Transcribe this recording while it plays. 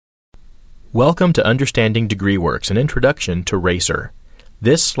Welcome to Understanding DegreeWorks, an introduction to RACR.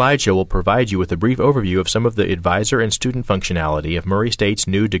 This slideshow will provide you with a brief overview of some of the advisor and student functionality of Murray State's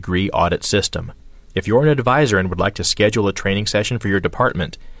new degree audit system. If you're an advisor and would like to schedule a training session for your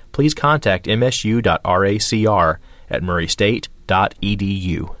department, please contact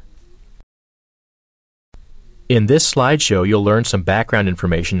msu.racr@murraystate.edu. In this slideshow, you'll learn some background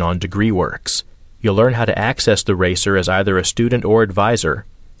information on DegreeWorks. You'll learn how to access the RACR as either a student or advisor.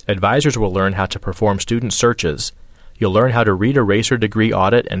 Advisors will learn how to perform student searches. You'll learn how to read a RACR degree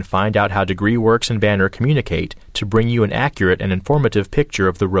audit and find out how DegreeWorks and Banner communicate to bring you an accurate and informative picture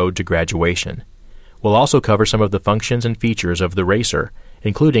of the road to graduation. We'll also cover some of the functions and features of the RACR,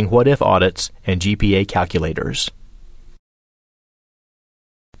 including what-if audits and GPA calculators.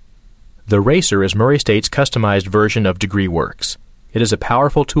 The RACR is Murray State's customized version of DegreeWorks. It is a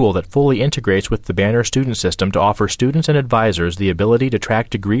powerful tool that fully integrates with the Banner student system to offer students and advisors the ability to track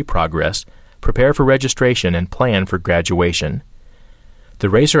degree progress, prepare for registration, and plan for graduation. The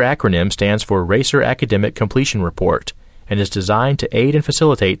RACR acronym stands for RACR Academic Completion Report and is designed to aid and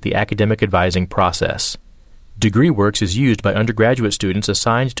facilitate the academic advising process. DegreeWorks is used by undergraduate students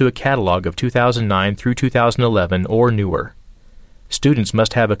assigned to a catalog of 2009 through 2011 or newer. Students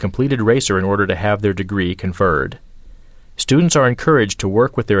must have a completed RACR in order to have their degree conferred. Students are encouraged to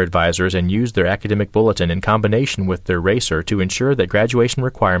work with their advisors and use their academic bulletin in combination with their RACR to ensure that graduation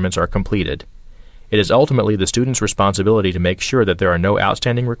requirements are completed. It is ultimately the student's responsibility to make sure that there are no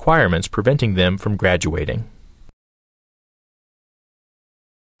outstanding requirements preventing them from graduating.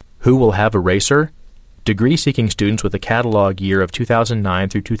 Who will have a RACR? Degree-seeking students with a catalog year of 2009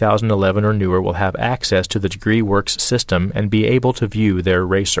 through 2011 or newer will have access to the DegreeWorks system and be able to view their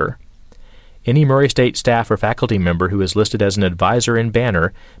RACR. Any Murray State staff or faculty member who is listed as an advisor in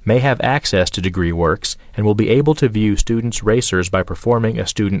Banner may have access to DegreeWorks and will be able to view students' RACRs by performing a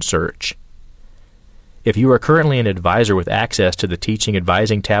student search. If you are currently an advisor with access to the Teaching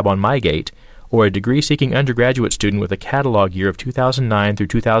Advising tab on MyGate, or a degree-seeking undergraduate student with a catalog year of 2009 through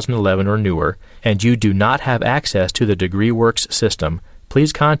 2011 or newer, and you do not have access to the DegreeWorks system,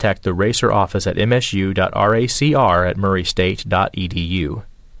 please contact the RACR office at msu.racr@murraystate.edu.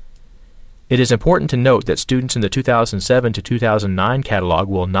 It is important to note that students in the 2007 to 2009 catalog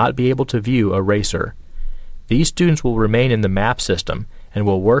will not be able to view a RACR. These students will remain in the MAP system and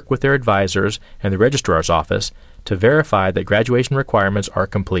will work with their advisors and the registrar's office to verify that graduation requirements are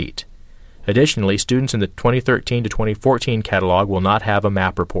complete. Additionally, students in the 2013 to 2014 catalog will not have a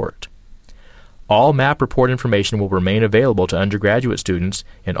MAP report. All MAP report information will remain available to undergraduate students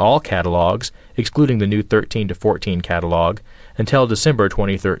in all catalogs, excluding the new 13 to 14 catalog, until December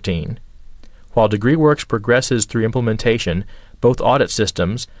 2013. While DegreeWorks progresses through implementation, both audit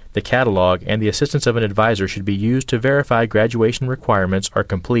systems, the catalog, and the assistance of an advisor should be used to verify graduation requirements are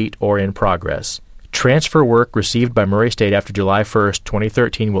complete or in progress. Transfer work received by Murray State after July 1,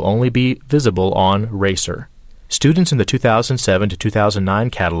 2013 will only be visible on RACR. Students in the 2007 to 2009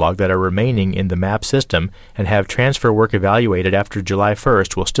 catalog that are remaining in the MAP system and have transfer work evaluated after July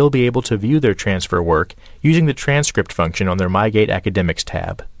 1st will still be able to view their transfer work using the transcript function on their MyGate Academics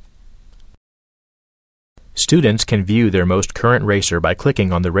tab. Students can view their most current RACR by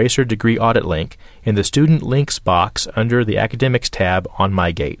clicking on the RACR Degree Audit link in the Student Links box under the Academics tab on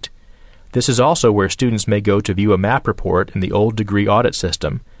MyGate. This is also where students may go to view a MAP report in the old degree audit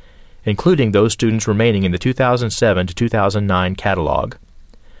system, including those students remaining in the 2007 to 2009 catalog.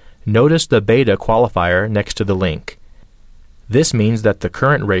 Notice the beta qualifier next to the link. This means that the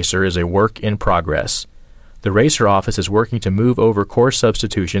current RACR is a work in progress. The RACR office is working to move over course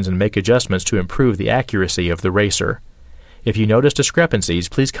substitutions and make adjustments to improve the accuracy of the RACR. If you notice discrepancies,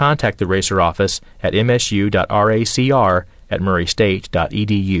 please contact the RACR office at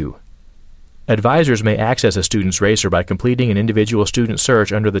msu.racr@murraystate.edu. Advisors may access a student's RACR by completing an individual student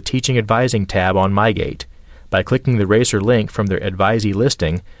search under the Teaching Advising tab on MyGate, by clicking the RACR link from their advisee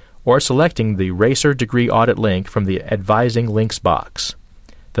listing, or selecting the RACR Degree Audit link from the Advising Links box.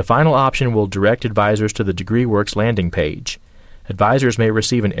 The final option will direct advisors to the DegreeWorks landing page. Advisors may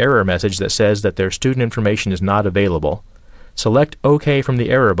receive an error message that says that their student information is not available. Select OK from the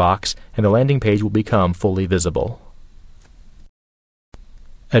error box and the landing page will become fully visible.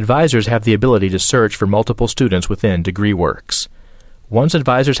 Advisors have the ability to search for multiple students within DegreeWorks. Once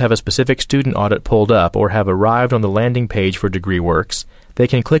advisors have a specific student audit pulled up or have arrived on the landing page for DegreeWorks, they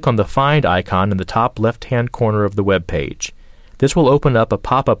can click on the Find icon in the top left-hand corner of the web page. This will open up a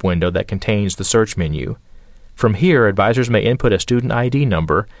pop-up window that contains the search menu. From here, advisors may input a student ID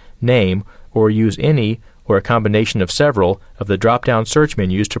number, name, or use any or a combination of several of the drop-down search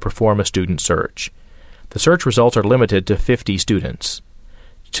menus to perform a student search. The search results are limited to 50 students.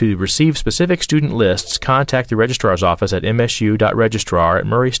 To receive specific student lists, contact the registrar's office at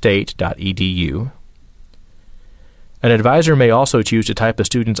msu.registrar@murraystate.edu. An advisor may also choose to type the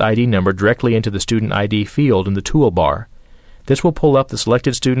student's ID number directly into the student ID field in the toolbar. This will pull up the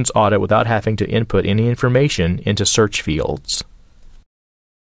selected student's audit without having to input any information into search fields.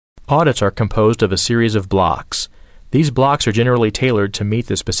 Audits are composed of a series of blocks. These blocks are generally tailored to meet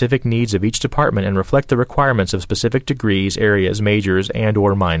the specific needs of each department and reflect the requirements of specific degrees, areas, majors,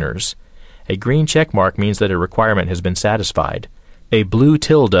 and/or minors. A green check mark means that a requirement has been satisfied. A blue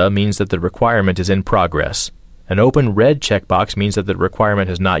tilde means that the requirement is in progress. An open red checkbox means that the requirement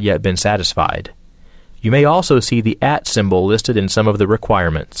has not yet been satisfied. You may also see the @ symbol listed in some of the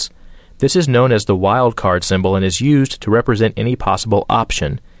requirements. This is known as the wildcard symbol and is used to represent any possible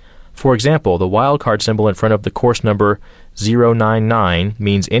option. For example, the wildcard symbol in front of the course number 099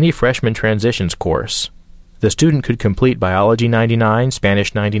 means any freshman transitions course. The student could complete Biology 99,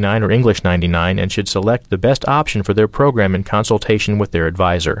 Spanish 99, or English 99 and should select the best option for their program in consultation with their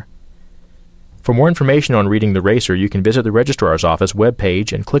advisor. For more information on reading the RACR, you can visit the Registrar's Office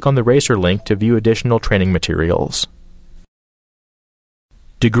webpage and click on the RACR link to view additional training materials.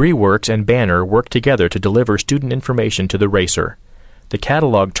 DegreeWorks and Banner work together to deliver student information to the RACR. The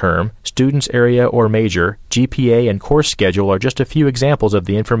catalog term, student's area or major, GPA, and course schedule are just a few examples of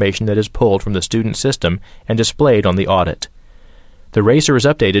the information that is pulled from the student system and displayed on the audit. The RACR is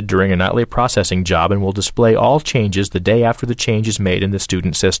updated during a nightly processing job and will display all changes the day after the change is made in the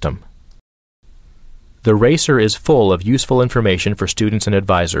student system. The RACR is full of useful information for students and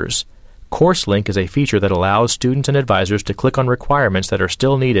advisors. Course Link is a feature that allows students and advisors to click on requirements that are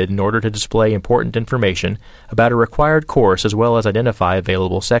still needed in order to display important information about a required course as well as identify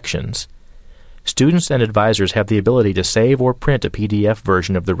available sections. Students and advisors have the ability to save or print a PDF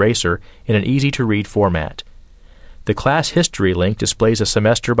version of the RACR in an easy-to-read format. The Class History link displays a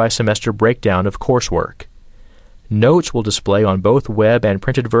semester-by-semester breakdown of coursework. Notes will display on both web and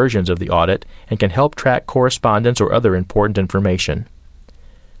printed versions of the audit and can help track correspondence or other important information.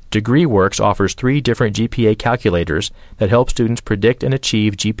 DegreeWorks offers 3 different GPA calculators that help students predict and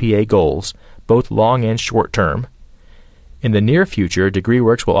achieve GPA goals, both long and short term. In the near future,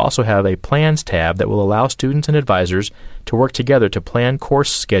 DegreeWorks will also have a Plans tab that will allow students and advisors to work together to plan course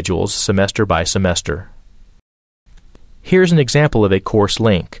schedules semester by semester. Here's an example of a course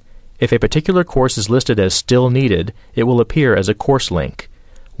link. If a particular course is listed as still needed, it will appear as a course link.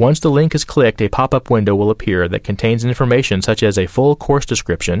 Once the link is clicked, a pop-up window will appear that contains information such as a full course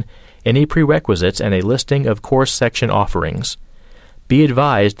description, any prerequisites, and a listing of course section offerings. Be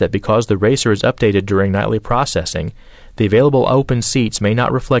advised that because the RACR is updated during nightly processing, the available open seats may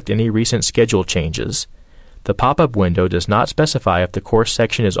not reflect any recent schedule changes. The pop-up window does not specify if the course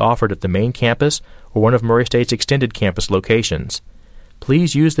section is offered at the main campus or one of Murray State's extended campus locations.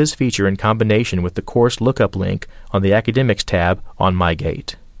 Please use this feature in combination with the course lookup link on the Academics tab on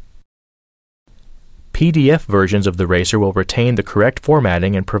MyGate. PDF versions of the RACR will retain the correct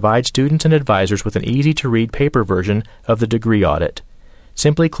formatting and provide students and advisors with an easy-to-read paper version of the degree audit.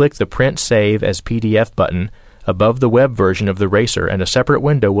 Simply click the Print Save as PDF button above the web version of the RACR and a separate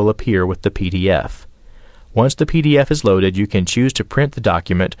window will appear with the PDF. Once the PDF is loaded, you can choose to print the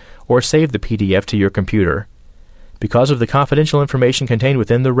document or save the PDF to your computer. Because of the confidential information contained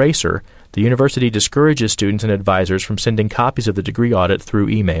within the RACR, the university discourages students and advisors from sending copies of the degree audit through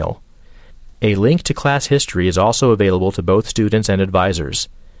email. A link to class history is also available to both students and advisors.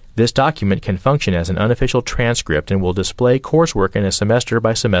 This document can function as an unofficial transcript and will display coursework in a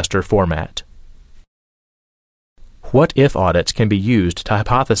semester-by-semester format. What-if audits can be used to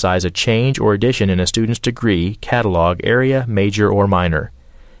hypothesize a change or addition in a student's degree, catalog, area, major, or minor.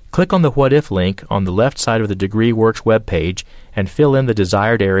 Click on the What If link on the left side of the DegreeWorks webpage and fill in the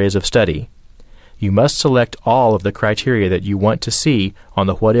desired areas of study. You must select all of the criteria that you want to see on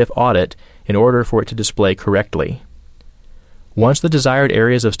the What If audit in order for it to display correctly. Once the desired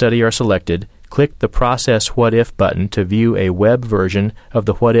areas of study are selected, click the Process What If button to view a web version of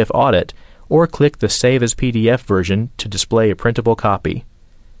the What If audit, or click the Save as PDF version to display a printable copy.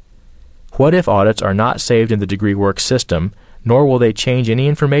 What If audits are not saved in the DegreeWorks system, nor will they change any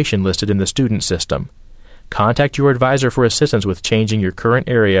information listed in the student system. Contact your advisor for assistance with changing your current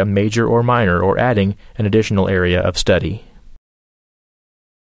area, major or minor, or adding an additional area of study.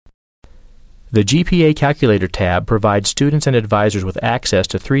 The GPA Calculator tab provides students and advisors with access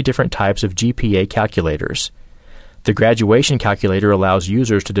to 3 different types of GPA calculators. The Graduation Calculator allows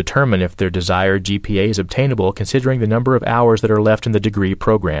users to determine if their desired GPA is obtainable considering the number of hours that are left in the degree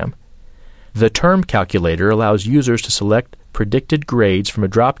program. The Term Calculator allows users to select predicted grades from a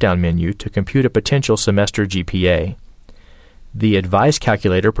drop-down menu to compute a potential semester GPA. The advice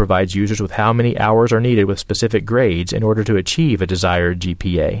calculator provides users with how many hours are needed with specific grades in order to achieve a desired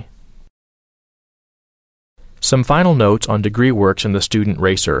GPA. Some final notes on DegreeWorks and the Student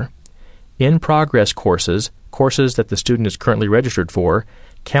RACR. In-progress courses, courses that the student is currently registered for,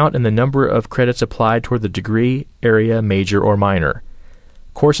 count in the number of credits applied toward the degree, area, major, or minor.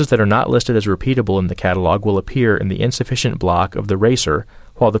 Courses that are not listed as repeatable in the catalog will appear in the insufficient block of the RACR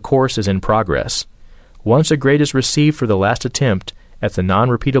while the course is in progress. Once a grade is received for the last attempt at the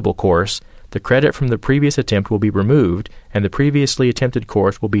non-repeatable course, the credit from the previous attempt will be removed and the previously attempted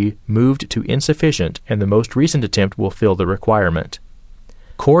course will be moved to insufficient and the most recent attempt will fill the requirement.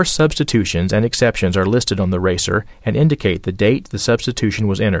 Course substitutions and exceptions are listed on the RACR and indicate the date the substitution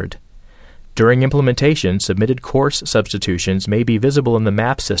was entered. During implementation, submitted course substitutions may be visible in the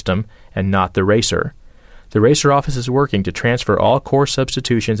map system and not the RACR. The RACR office is working to transfer all course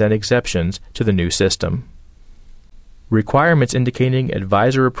substitutions and exceptions to the new system. Requirements indicating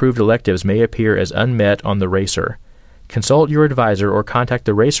advisor-approved electives may appear as unmet on the RACR. Consult your advisor or contact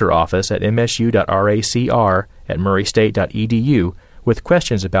the RACR office at msu.racr@murraystate.edu with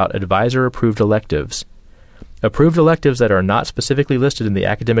questions about advisor-approved electives. Approved electives that are not specifically listed in the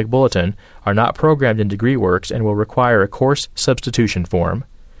academic bulletin are not programmed in DegreeWorks and will require a course substitution form.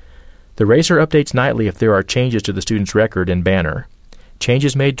 The RACR updates nightly if there are changes to the student's record and banner.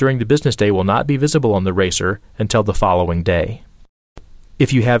 Changes made during the business day will not be visible on the RACR until the following day.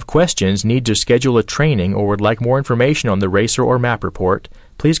 If you have questions, need to schedule a training, or would like more information on the RACR or MAP report,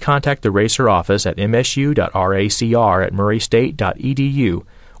 please contact the RACR office at msu.racr@murraystate.edu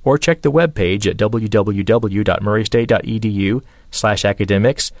or check the webpage at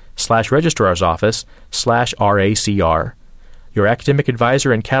www.murraystate.edu/academics/registrarsoffice/RACR. Your academic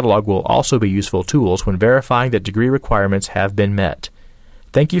advisor and catalog will also be useful tools when verifying that degree requirements have been met.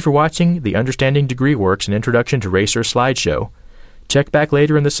 Thank you for watching the Understanding DegreeWorks and Introduction to RACR slideshow. Check back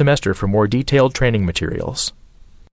later in the semester for more detailed training materials.